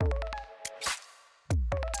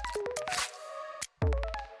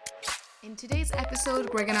today's episode,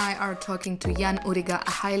 Greg and I are talking to Jan Uriga, a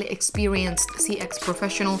highly experienced CX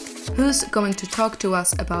professional who's going to talk to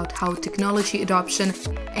us about how technology adoption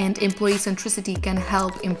and employee centricity can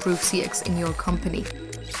help improve CX in your company.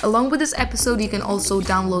 Along with this episode, you can also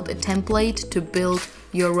download a template to build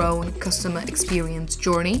your own customer experience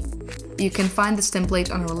journey. You can find this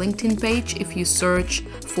template on our LinkedIn page if you search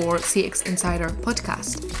for CX Insider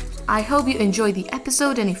Podcast. I hope you enjoy the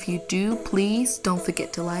episode, and if you do, please don't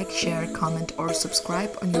forget to like, share, comment, or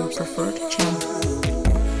subscribe on your preferred channel.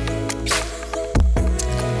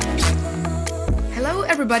 Hello,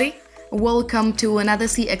 everybody. Welcome to another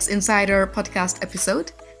CX Insider Podcast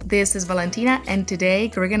episode. This is Valentina, and today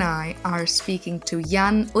Greg and I are speaking to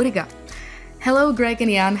Jan Uriga. Hello, Greg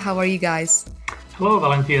and Jan. How are you guys? Hello,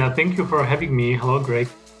 Valentina. Thank you for having me. Hello, Greg.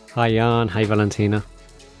 Hi, Jan. Hi, Valentina.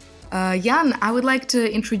 Jan, I would like to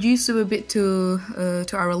introduce you a bit to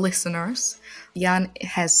our listeners. Jan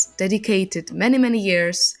has dedicated many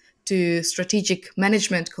years to strategic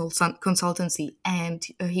management consultancy, and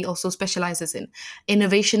he also specializes in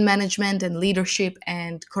innovation management and leadership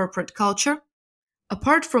and corporate culture.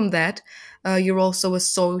 Apart from that, you're also a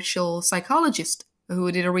social psychologist who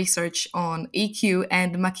did a research on EQ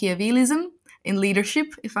and Machiavellism in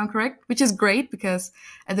leadership, if I'm correct, which is great because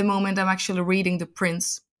at the moment I'm actually reading The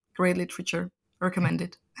Prince. Great literature,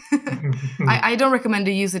 recommended. I don't recommend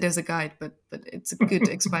to use it as a guide, but it's good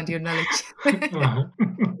to expand your knowledge.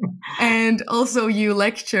 And also you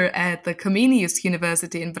lecture at the Comenius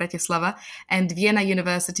University in Bratislava and Vienna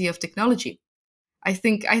University of Technology. I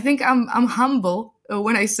think I'm humble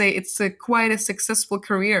when I say it's quite a successful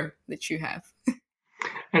career that you have.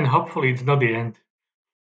 And hopefully it's not the end.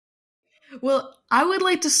 Well, I would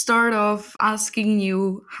like to start off asking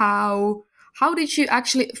you how did you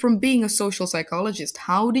actually, from being a social psychologist,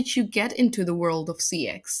 how did you get into the world of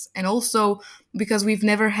CX? And also, because we've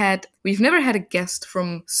never had a guest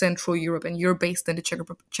from Central Europe, and you're based in the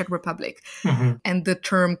Czech Republic, and the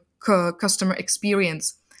term customer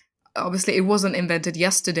experience. Obviously, it wasn't invented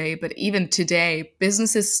yesterday, but even today,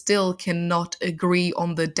 businesses still cannot agree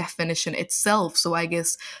on the definition itself. So I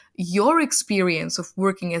guess your experience of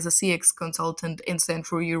working as a CX consultant in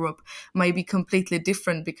Central Europe might be completely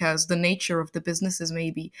different because the nature of the businesses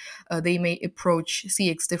they may approach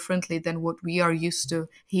CX differently than what we are used to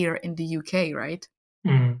here in the UK, right?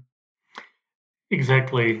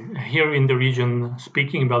 Exactly. Here in the region,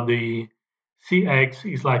 speaking about the CX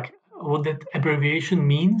is like what that abbreviation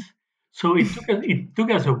means. So it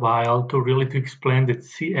took us a while to explain that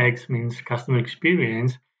CX means customer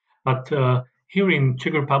experience, but here in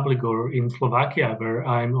Czech Republic or in Slovakia, where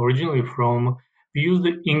I'm originally from, we use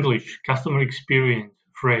the English customer experience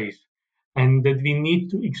phrase, and that we need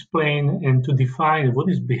to explain and to define what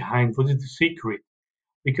is behind, what is the secret,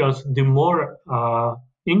 because the more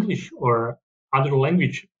English or other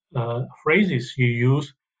language phrases you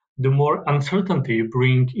use, the more uncertainty you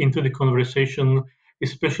bring into the conversation,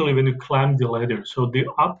 especially when you climb the ladder. So the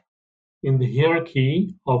up in the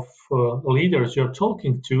hierarchy of leaders you're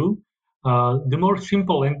talking to, the more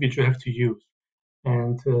simple language you have to use.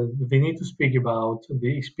 And we need to speak about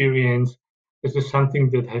the experience as something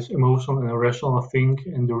that has emotional and rational thing,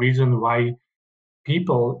 and the reason why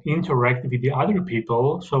people interact with the other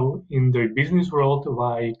people. So in the business world,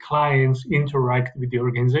 why clients interact with the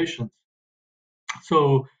organizations.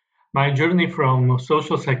 So my journey from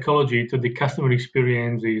social psychology to the customer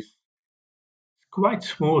experience is quite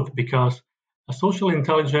smooth because a social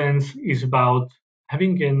intelligence is about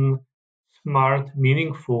having a smart,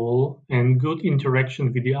 meaningful, and good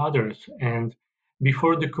interaction with the others. And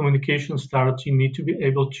before the communication starts, you need to be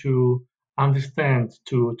able to understand,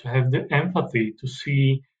 to have the empathy, to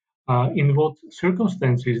see in what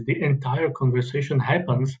circumstances the entire conversation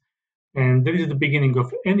happens. And that is the beginning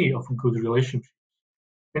of any of a good relationship.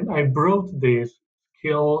 And I brought this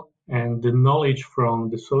skill and the knowledge from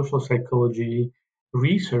the social psychology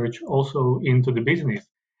research also into the business.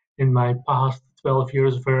 In my past 12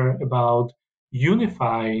 years were about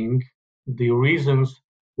unifying the reasons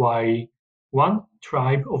why one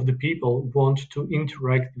tribe of the people want to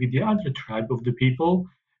interact with the other tribe of the people.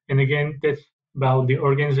 And again, that's about the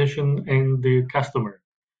organization and the customer.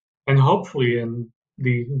 And hopefully,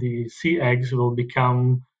 the CX will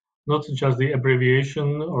become not just the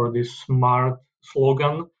abbreviation or the smart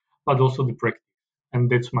slogan, but also the practice. And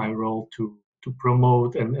that's my role to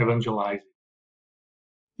promote and evangelize.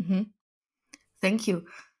 Mm-hmm. Thank you.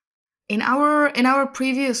 In our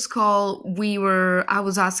previous call, I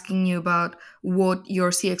was asking you about what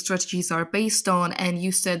your CX strategies are based on, and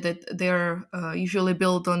you said that they're usually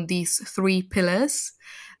built on these three pillars: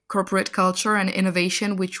 corporate culture and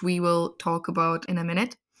innovation, which we will talk about in a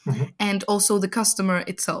minute. and also the customer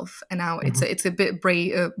itself. And now it's a bit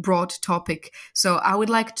broad topic. So I would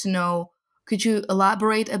like to know, could you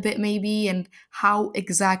elaborate a bit maybe, and how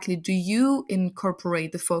exactly do you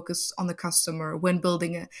incorporate the focus on the customer when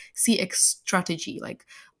building a CX strategy? Like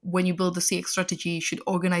when you build the CX strategy, should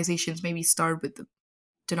organizations maybe start with the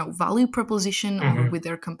value proposition or with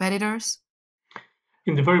their competitors?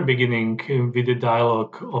 In the very beginning, with the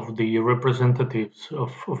dialogue of the representatives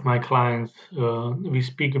of my clients, we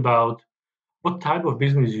speak about what type of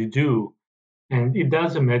business you do. And it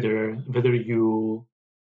doesn't matter whether you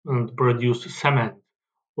produce cement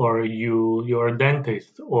or you're a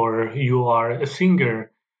dentist or you are a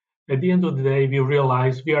singer. At the end of the day, we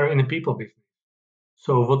realize we are in a people business.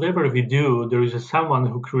 So whatever we do, there is someone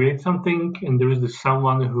who creates something and there is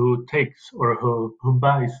someone who takes or who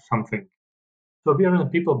buys something. So we are in a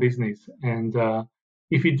people business, and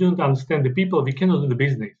if we don't understand the people, we cannot do the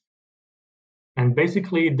business. And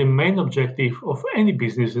basically, the main objective of any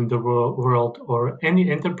business in the world or any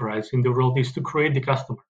enterprise in the world is to create the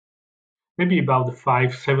customer. Maybe about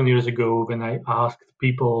 5-7 years ago, when I asked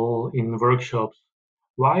people in workshops,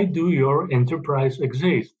 why do your enterprise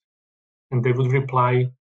exist? And they would reply,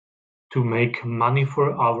 to make money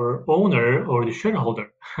for our owner or the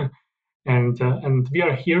shareholder. And we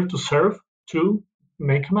are here to serve, to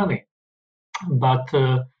make money. But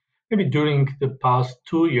maybe during the past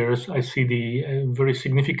 2 years, I see the very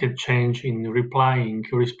significant change in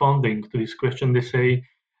responding to this question. They say,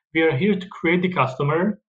 we are here to create the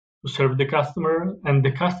customer, to serve the customer, and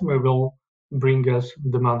the customer will bring us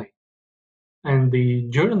the money. And the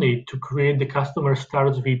journey to create the customer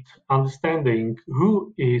starts with understanding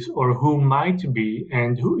who is or who might be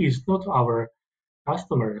and who is not our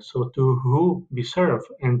customer. So to who we serve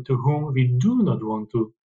and to whom we do not want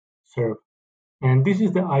to serve. And this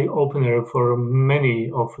is the eye opener for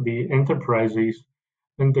many of the enterprises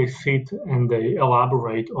when they sit and they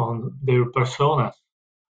elaborate on their personas.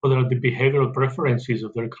 What are the behavioral preferences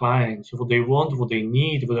of their clients, what they want, what they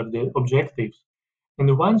need, what are the objectives.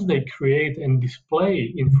 And once they create and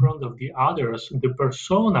display in front of the others the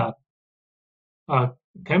persona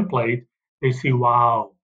template, they see,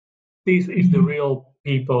 wow, this is the real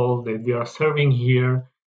people that we are serving here.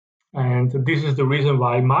 And this is the reason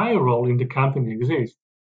why my role in the company exists.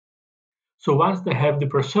 So once they have the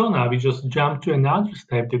persona, we just jump to another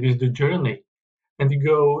step that is the journey. And we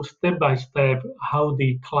go step by step how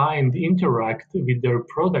the client interact with their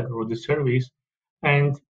product or the service.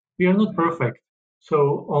 And we are not perfect.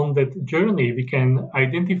 So on that journey, we can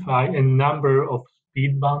identify a number of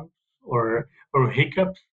speed bumps or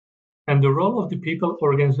hiccups. And the role of the people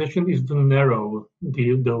organization is to narrow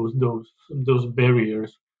those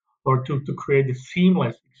barriers or to create a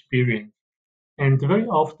seamless experience. And very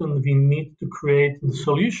often we need to create the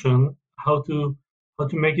solution how to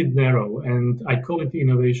make it narrow. And I call it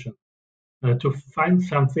innovation. To find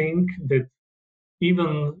something that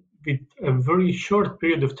even with a very short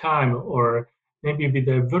period of time or maybe with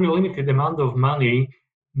a very limited amount of money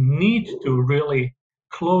need to really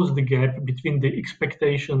close the gap between the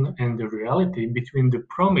expectation and the reality, between the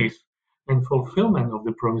promise and fulfillment of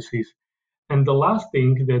the promises. And the last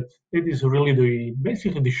thing that it is really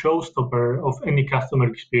basically the showstopper of any customer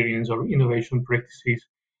experience or innovation practices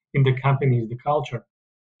in the company is the culture.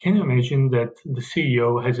 Can you imagine that the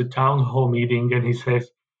CEO has a town hall meeting and he says,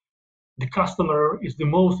 the customer is the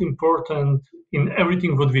most important in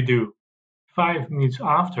everything what we do. 5 minutes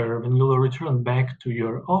after, when you will return back to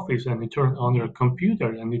your office and you turn on your computer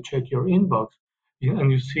and you check your inbox,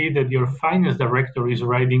 and you see that your finance director is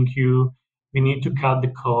writing you, we need to cut the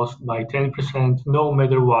cost by 10% no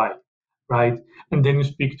matter why, right? And then you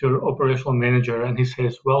speak to your operational manager and he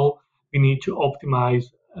says, well, we need to optimize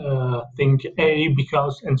thing A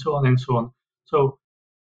because, and so on and so on. So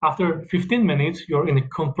after 15 minutes, you're in a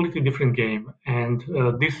completely different game. And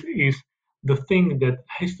this is the thing that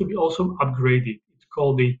has to be also upgraded. It's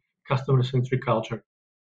called the customer centric culture.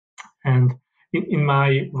 And in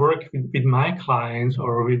my work with my clients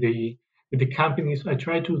or with the companies, I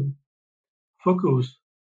try to focus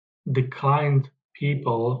the client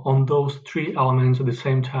people on those three elements at the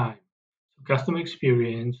same time. So customer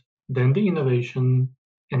experience, then the innovation,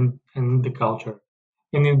 and the culture.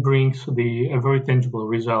 And it brings the very tangible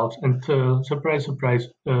results. And surprise, surprise,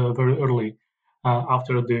 very early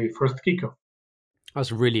after the first kickoff.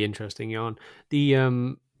 That's really interesting, Jan. The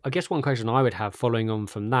I guess one question I would have following on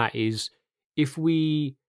from that is, if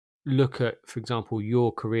we look at, for example,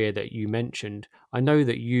 your career that you mentioned, I know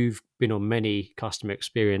that you've been on many customer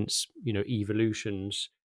experience, evolutions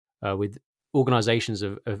with organizations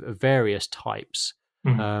of various types.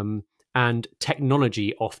 Mhm. And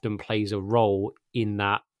technology often plays a role in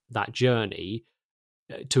that that journey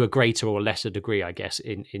to a greater or lesser degree, I guess,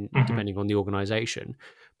 in depending on the organization.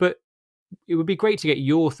 But it would be great to get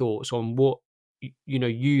your thoughts on what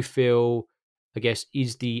you feel, I guess,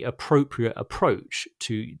 is the appropriate approach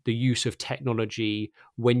to the use of technology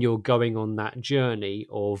when you're going on that journey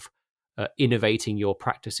of innovating your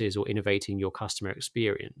practices or innovating your customer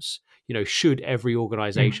experience. Should every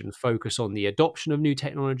organization focus on the adoption of new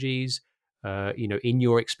technologies? In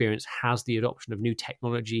your experience, has the adoption of new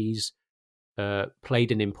technologies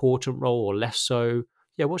played an important role or less so?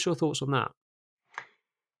 Yeah, what's your thoughts on that?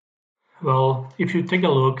 Well, if you take a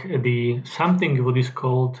look at something what is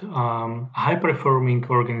called high-performing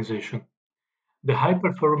organization, the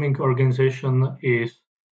high-performing organization is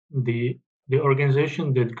the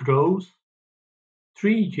organization that grows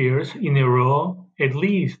 3 years in a row at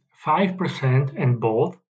least 5% and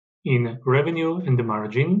both in revenue and the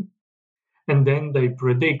margin, and then they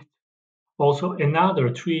predict also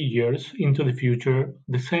another 3 years into the future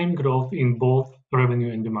the same growth in both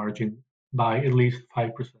revenue and the margin by at least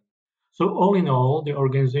 5%. So all in all, the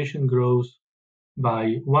organization grows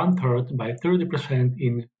by 1/3, by 30%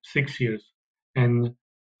 in 6 years, and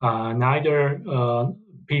neither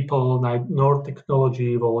people nor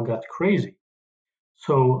technology will get crazy.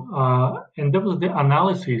 So, and that was the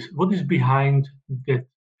analysis. What is behind that?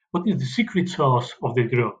 What is the secret sauce of the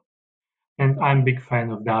growth? And I'm a big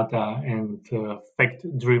fan of data and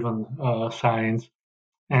fact-driven science.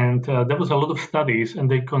 And there was a lot of studies, and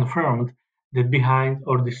they confirmed that behind,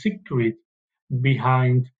 or the secret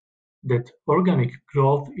behind that organic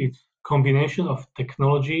growth is combination of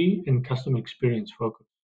technology and customer experience focus.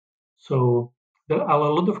 So there are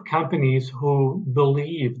a lot of companies who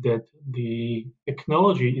believe that the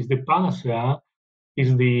technology is the panacea,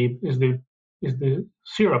 is the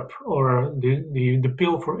syrup or the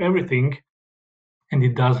pill for everything, and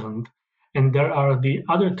it doesn't. And there are the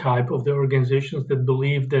other type of the organizations that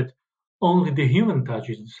believe that only the human touch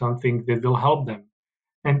is something that will help them.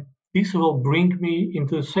 And this will bring me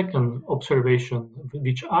into the second observation,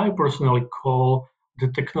 which I personally call the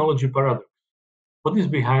technology paradox. What is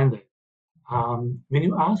behind it? When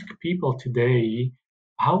you ask people today,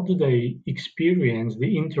 how do they experience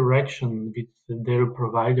the interaction with their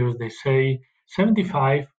providers? They say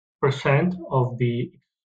 75%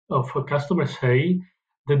 of customers say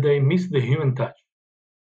that they miss the human touch.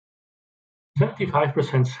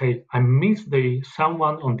 75% say I miss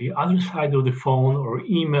someone on the other side of the phone or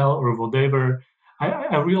email or whatever.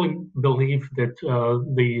 I really believe that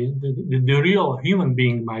the real human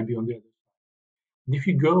being might be on the other side. If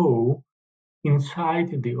you go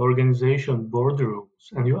inside the organization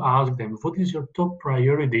boardrooms and you ask them, what is your top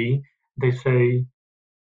priority? They say,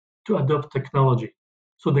 to adopt technology.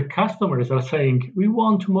 So the customers are saying, we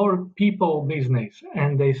want more people business.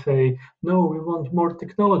 And they say, no, we want more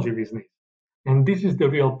technology business. And this is the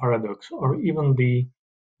real paradox, or even the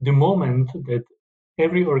moment that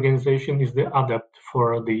every organization is the adept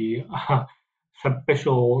for the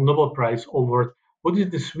special Nobel Prize award. What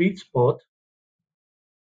is the sweet spot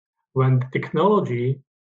when the technology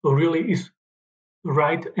really is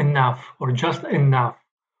right enough or just enough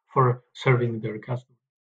for serving their customers?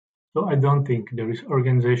 So I don't think there is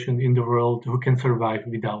organization in the world who can survive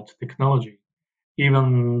without technology.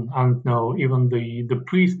 Even even the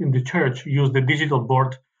priest in the church used the digital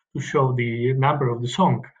board to show the number of the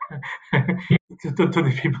song to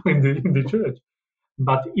the people in the church.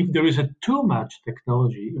 But if there is too much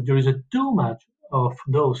technology, if there is too much of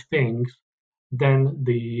those things, then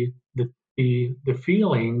the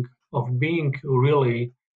feeling of being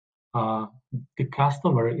really the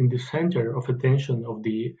customer in the center of attention of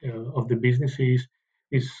the businesses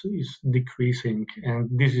is decreasing, and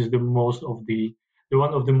this is the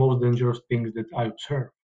one of the most dangerous things that I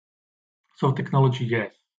observe. So technology,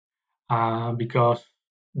 yes, because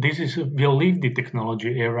we'll leave the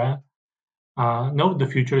technology era. No, the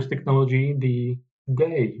future is technology. The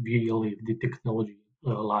day we live the technology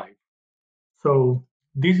life. So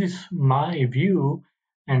this is my view,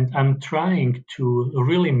 and I'm trying to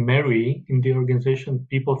really marry in the organization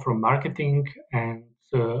people from marketing and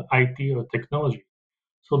IT or technology.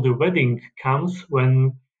 So the wedding comes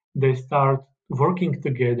when they start working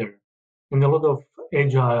together, and a lot of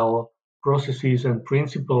agile processes and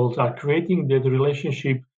principles are creating that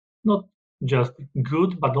relationship not just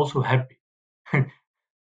good but also happy.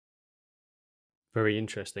 Very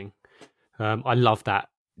interesting. I love that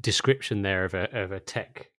description there of a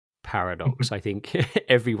tech paradox. I think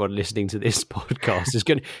everyone listening to this podcast is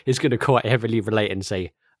going to quite heavily relate and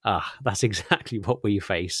say, that's exactly what we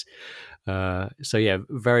face. So yeah,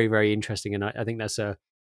 very, very interesting. And I think that's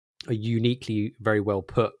a uniquely very well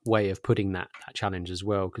put way of putting that challenge as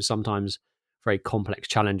well, because sometimes very complex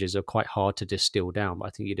challenges are quite hard to distill down, but I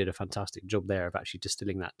think you did a fantastic job there of actually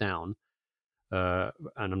distilling that down.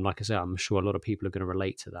 And like I said, I'm sure a lot of people are going to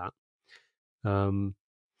relate to that.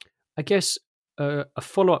 I guess a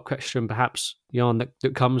follow-up question, perhaps, Jan,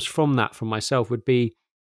 that comes from that from myself would be,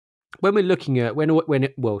 when we're looking at when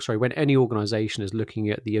any organization is looking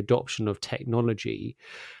at the adoption of technology,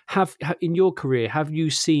 in your career, have you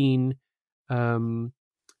seen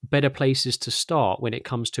better places to start when it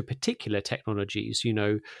comes to particular technologies?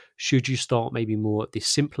 Should you start maybe more at the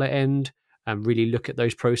simpler end and really look at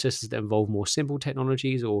those processes that involve more simple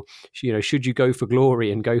technologies, or should you go for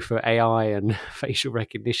glory and go for AI and facial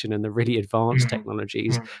recognition and the really advanced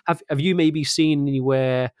technologies? Have you maybe seen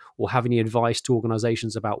anywhere or have any advice to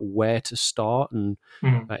organizations about where to start, and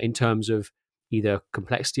in terms of either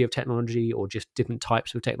complexity of technology or just different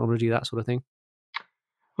types of technology, that sort of thing?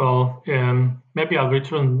 Well, maybe I'll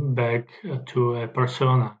return back to a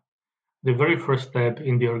persona. The very first step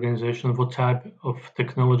in the organization, what type of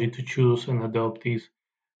technology to choose and adopt, is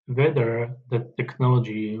whether that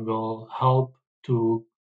technology will help to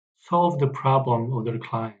solve the problem of their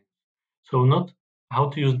client. So not how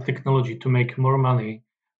to use the technology to make more money,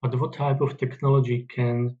 but what type of technology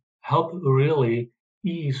can help really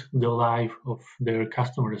ease the life of their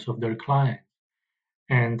customers, of their clients.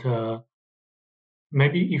 And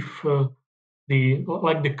maybe if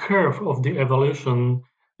the curve of the evolution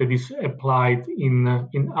that is applied in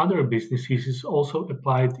other businesses is also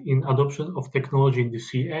applied in adoption of technology in the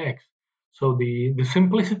CX. So the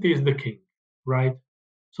simplicity is the king, right?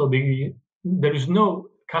 So there is no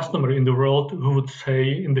customer in the world who would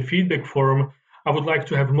say in the feedback form, I would like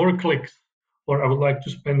to have more clicks, or I would like to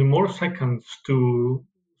spend more seconds to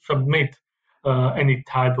submit any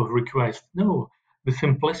type of request. No, the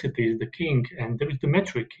simplicity is the king, and there is the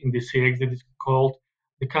metric in the CX that is called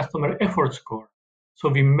the customer effort score. So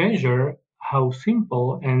we measure how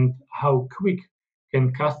simple and how quick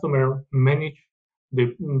can customer manage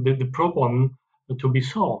the problem to be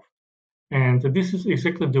solved. And this is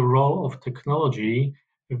exactly the role of technology,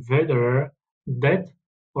 whether that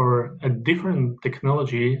or a different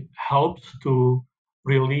technology helps to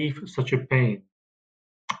relieve such a pain.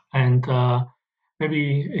 And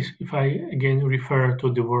maybe if I again refer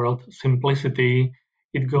to the word simplicity,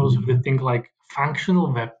 it goes with the thing like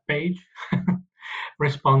functional web page,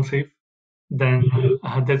 responsive. Then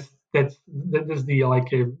that's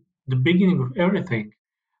the beginning of everything.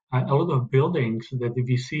 A lot of buildings that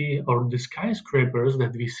we see, or the skyscrapers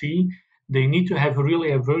that we see, they need to have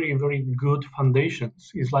really a very very good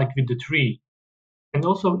foundations. It's like with the tree. And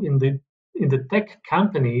also in the tech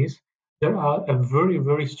companies, there are a very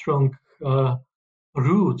very strong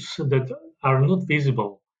roots that are not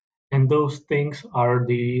visible, and those things are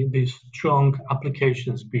the strong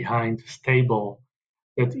applications behind stable.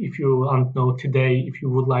 That if you know today, if you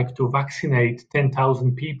would like to vaccinate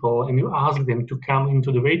 10,000 people and you ask them to come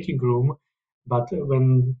into the waiting room, but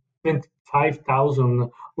when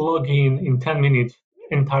 25,000 log in 10 minutes,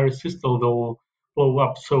 entire system will blow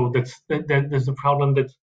up. So that's the problem.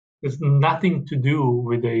 That there's nothing to do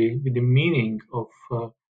with the meaning of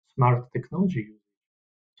smart technology.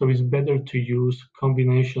 So it's better to use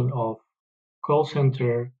combination of call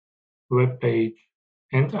center, web page,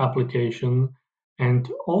 and application, and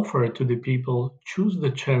offer to the people, choose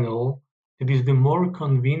the channel that is the more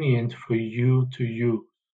convenient for you to use.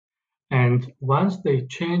 And once they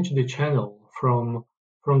change the channel from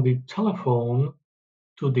the telephone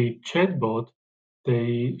to the chatbot,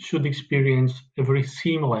 they should experience a very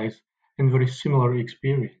seamless and very similar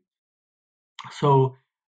experience. So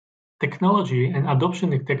technology and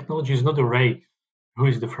adoption of technology is not a race. Who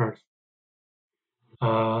is the first?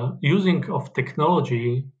 Using of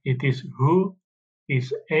technology, it is who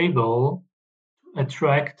is able to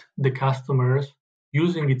attract the customers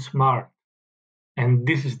using it smart. And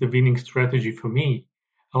this is the winning strategy for me.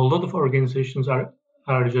 A lot of organizations are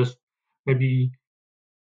just maybe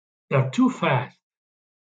they're too fast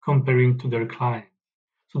comparing to their clients.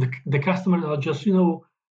 So the customers are just,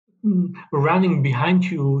 running behind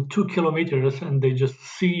you 2 kilometers and they just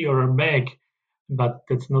see your bag, but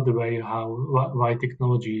that's not the way why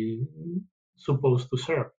technology is supposed to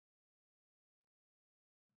serve.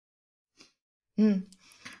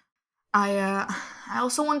 I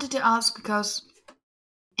also wanted to ask, because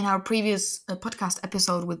in our previous podcast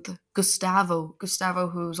episode with Gustavo,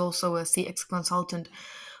 who's also a CX consultant,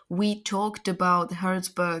 we talked about the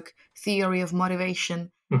Herzberg theory of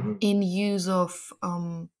motivation in use of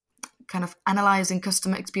kind of analyzing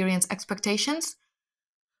customer experience expectations.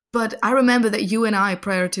 But I remember that you and I,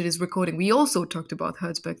 prior to this recording, we also talked about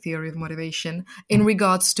Herzberg theory of motivation in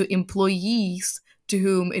regards to employees to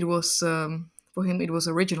whom it was for him it was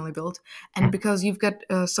originally built, and because you've got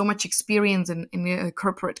so much experience in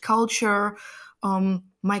corporate culture,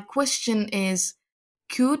 my question is: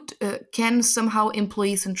 can somehow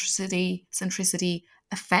employee centricity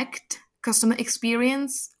affect customer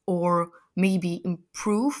experience, or maybe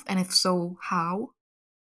improve? And if so, how?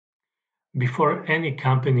 Before any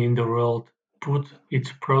company in the world put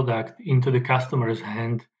its product into the customer's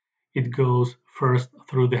hand, it goes first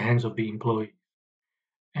through the hands of the employee.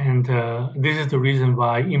 And this is the reason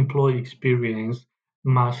why employee experience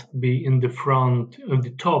must be in the front, of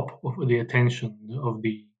the top of the attention of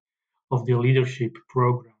the leadership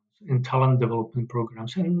programs and talent development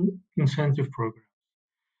programs and incentive programs.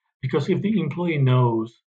 Because if the employee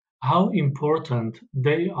knows how important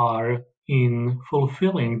they are in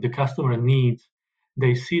fulfilling the customer needs,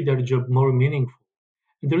 they see their job more meaningful.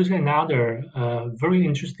 There is another very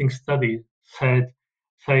interesting study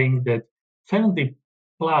saying that 70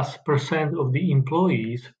 plus percent of the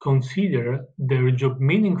employees consider their job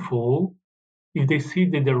meaningful if they see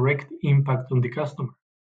the direct impact on the customer.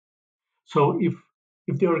 So if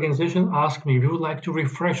the organization asks me, we would like to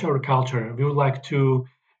refresh our culture, we would like to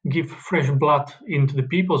give fresh blood into the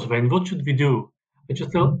people's vein, what should we do? I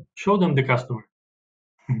just show them the customer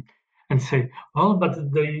and say, well, but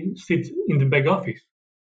they sit in the back office.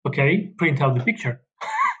 Okay, print out the picture,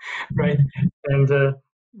 right? And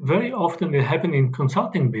very often it happens in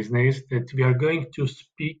consulting business that we are going to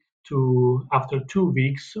speak to after 2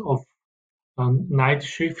 weeks of night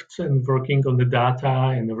shifts and working on the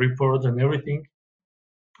data and the reports and everything.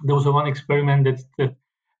 There was one experiment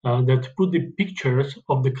that put the pictures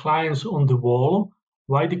of the clients on the wall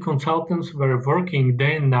while the consultants were working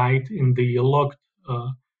day and night in the locked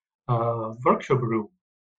workshop room.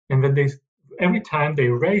 And when every time they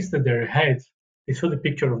raised their heads, they saw the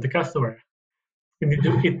picture of the customer. And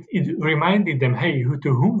it reminded them, hey,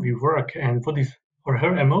 to whom we work and what is for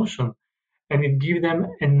her emotion. And it gave them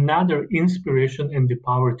another inspiration and the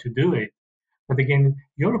power to do it. But again,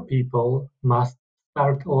 your people must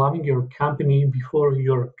start loving your company before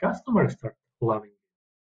your customers start loving it.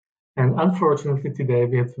 And unfortunately, today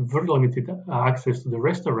we have very limited access to the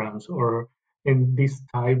restaurants or in this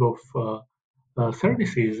type of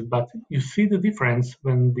services. But you see the difference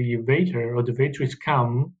when the waiter or the waitress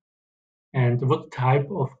come and what type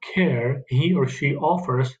of care he or she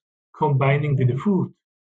offers combining with the food,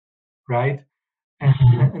 right?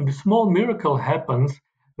 And the small miracle happens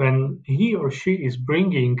when he or she is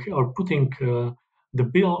bringing or putting the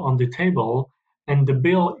bill on the table and the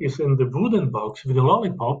bill is in the wooden box with a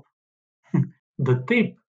lollipop. The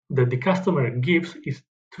tip that the customer gives is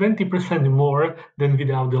 20% more than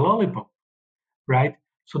without the lollipop, right?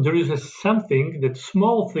 So there is something that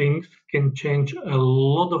small things can change a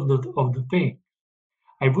lot of the thing.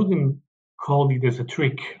 I wouldn't call it as a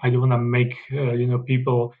trick. I don't want to make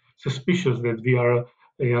people suspicious that we are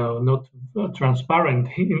not transparent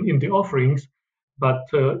in the offerings, but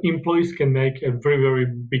employees can make a very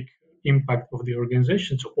big impact of the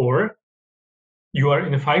organizations. Or you are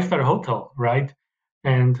in a five-star hotel, right?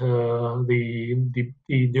 And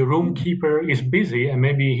the room keeper is busy, and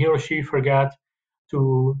maybe he or she forgot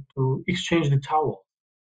to exchange the towel.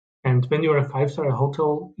 And when you're a five-star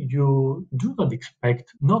hotel, you do not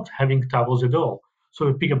expect not having towels at all. So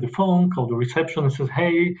you pick up the phone, call the reception, and says,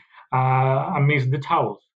 "Hey, I missed the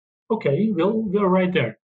towels." Okay, well, we're right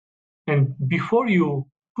there. And before you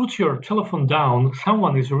put your telephone down,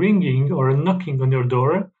 someone is ringing or knocking on your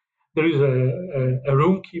door. There is a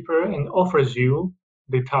room keeper and offers you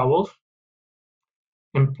the towels,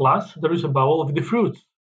 and plus there is a bowl of the fruits.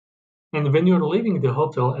 And when you're leaving the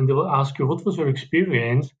hotel and they will ask you, what was your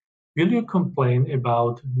experience? Will you complain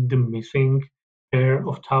about the missing pair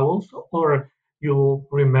of towels? Or you'll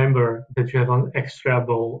remember that you have an extra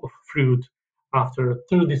bowl of fruit after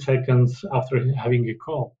 30 seconds after having a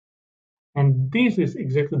call? And this is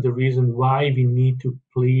exactly the reason why we need to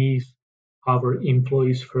please our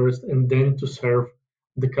employees first and then to serve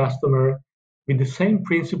the customer with the same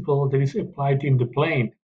principle that is applied in the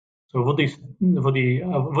plane. So what is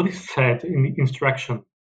said in the instruction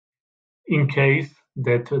in case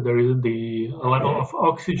that there is the level of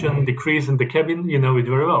oxygen decrease in the cabin, you know it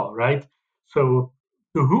very well, right? So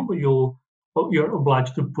to whom you're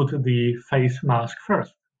obliged to put the face mask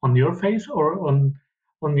first, on your face or on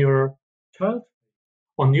your child,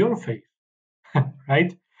 on your face,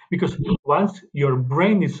 right? Because once your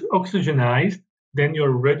brain is oxygenized, then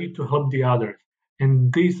you're ready to help the others.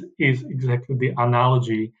 And this is exactly the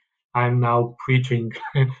analogy I'm now preaching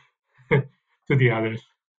to the others.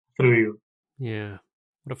 through you. Yeah.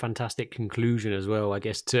 What a fantastic conclusion as well, I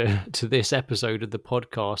guess, to this episode of the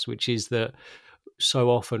podcast, which is that so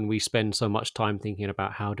often we spend so much time thinking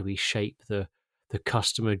about how do we shape the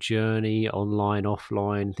customer journey, online,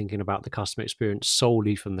 offline, thinking about the customer experience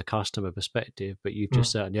solely from the customer perspective. But you've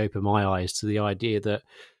just certainly opened my eyes to the idea that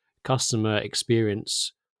customer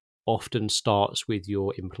experience often starts with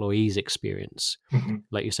your employees' experience. Mm-hmm.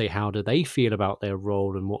 Like you say, how do they feel about their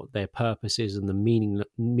role and what their purpose is and the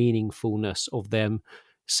meaningfulness of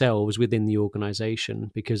themselves within the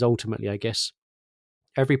organization? Because ultimately, I guess,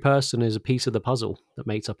 every person is a piece of the puzzle that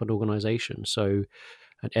makes up an organization. So,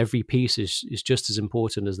 and every piece is just as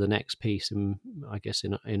important as the next piece. And I guess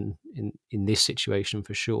in this situation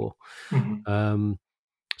for sure. Mm-hmm.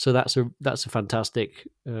 So that's a fantastic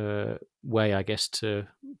way, I guess, to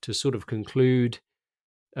sort of conclude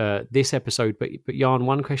this episode. But Jan,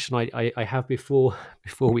 one question I have before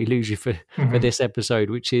we lose you for this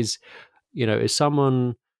episode, which is, as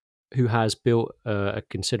someone who has built a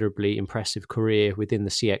considerably impressive career within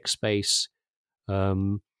the CX space,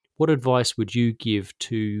 what advice would you give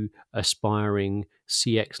to aspiring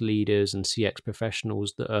CX leaders and CX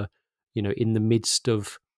professionals that are, in the midst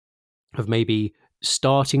of maybe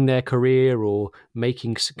starting their career or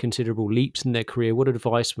making considerable leaps in their career? What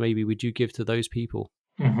advice maybe would you give to those people?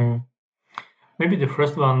 Mm-hmm. Maybe the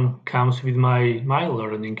first one comes with my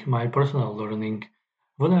learning, my personal learning.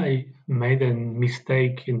 When I made a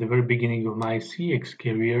mistake in the very beginning of my CX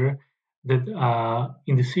career, that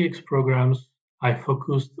in the CX programs, I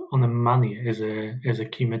focused on the money as a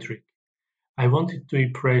key metric. I wanted to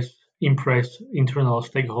impress internal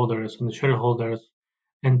stakeholders and shareholders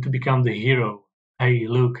and to become the hero. Hey,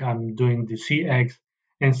 look, I'm doing the CX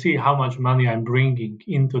and see how much money I'm bringing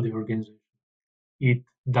into the organization. It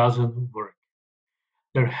doesn't work.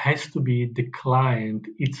 There has to be the client,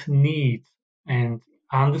 its needs, and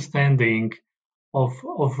understanding of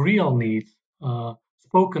real needs,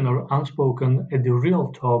 spoken or unspoken, at the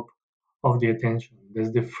real top of the attention.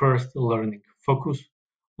 That's the first learning. Focus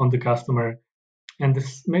on the customer. And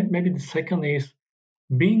maybe the second is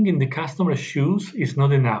being in the customer's shoes is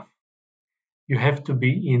not enough. You have to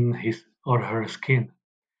be in his or her skin.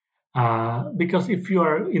 Because if you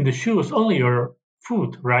are in the shoes, only your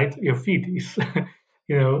foot, right? Your feet is,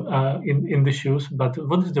 in the shoes. But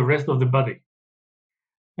what is the rest of the body?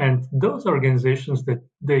 And those organizations that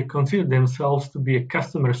they consider themselves to be a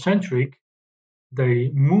customer centric,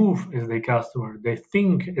 they move as their customer, they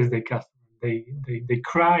think as their customer, they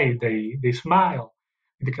cry, they smile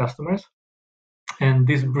with the customers. And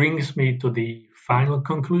this brings me to the final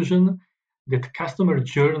conclusion that customer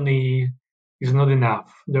journey is not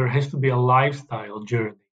enough. There has to be a lifestyle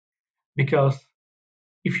journey. Because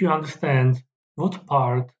if you understand what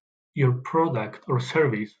part your product or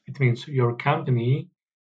service, it means your company,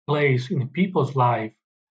 plays in people's life,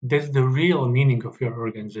 that's the real meaning of your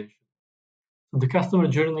organization. So the customer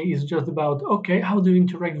journey is just about, okay, how do you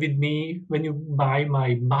interact with me when you buy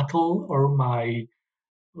my bottle or my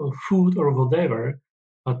food or whatever,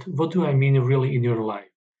 but what do I mean really in your life?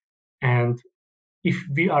 And if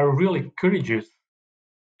we are really courageous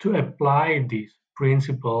to apply these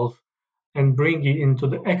principles and bring it into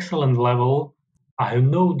the excellent level, I have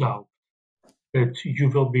no doubt that you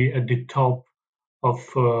will be at the top of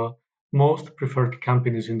most preferred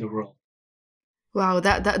companies in the world. Wow,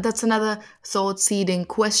 that's another thought-seeding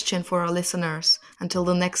question for our listeners. Until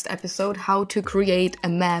the next episode, how to create a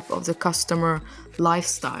map of the customer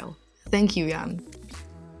lifestyle. Thank you, Jan.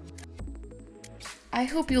 I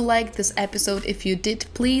hope you liked this episode. If you did,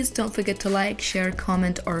 please don't forget to like, share,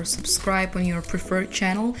 comment, or subscribe on your preferred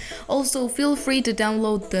channel. Also, feel free to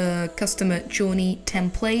download the customer journey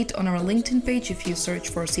template on our LinkedIn page if you search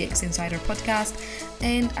for CX Insider Podcast.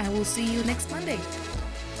 And I will see you next Monday.